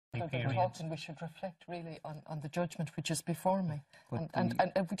rather than talking, we should reflect really on the judgment which is before me. And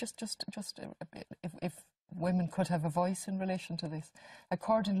if we if women could have a voice in relation to this.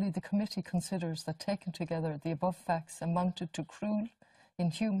 Accordingly, the committee considers that taken together, the above facts amounted to cruel,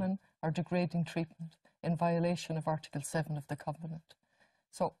 inhuman or degrading treatment in violation of Article 7 of the Covenant.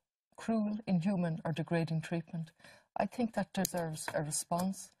 So, cruel, inhuman or degrading treatment. I think that deserves a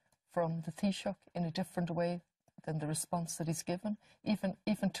response from the Taoiseach in a different way than the response that is given,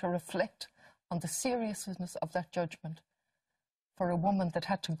 even to reflect on the seriousness of that judgment for a woman that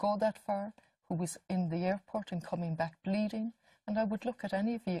had to go that far, who was in the airport and coming back bleeding. And I would look at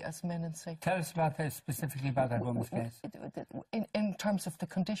any of you as men and say... Tell us about this, specifically about that woman's case. In terms of the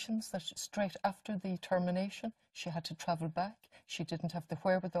conditions, that straight after the termination, she had to travel back. She didn't have the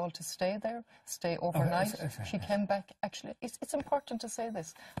wherewithal to stay there, stay overnight. She came back. Actually, it's important to say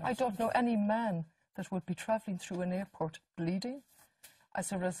this. I don't know any man that would be travelling through an airport bleeding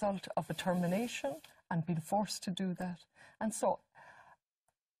as a result of a termination and being forced to do that. And so,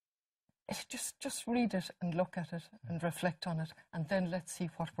 just read it and look at it and reflect on it, and then let's see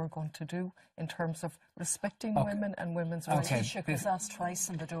what we're going to do in terms of respecting women and women's rights. The Taoiseach was asked twice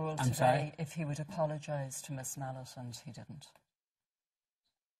in the Dáil today if he would apologise to Miss Mallet, and he didn't.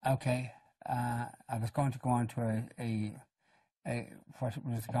 Okay. I was going to go on to what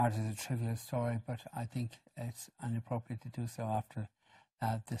was regarded as a trivial story, but I think it's inappropriate to do so after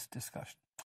this discussion.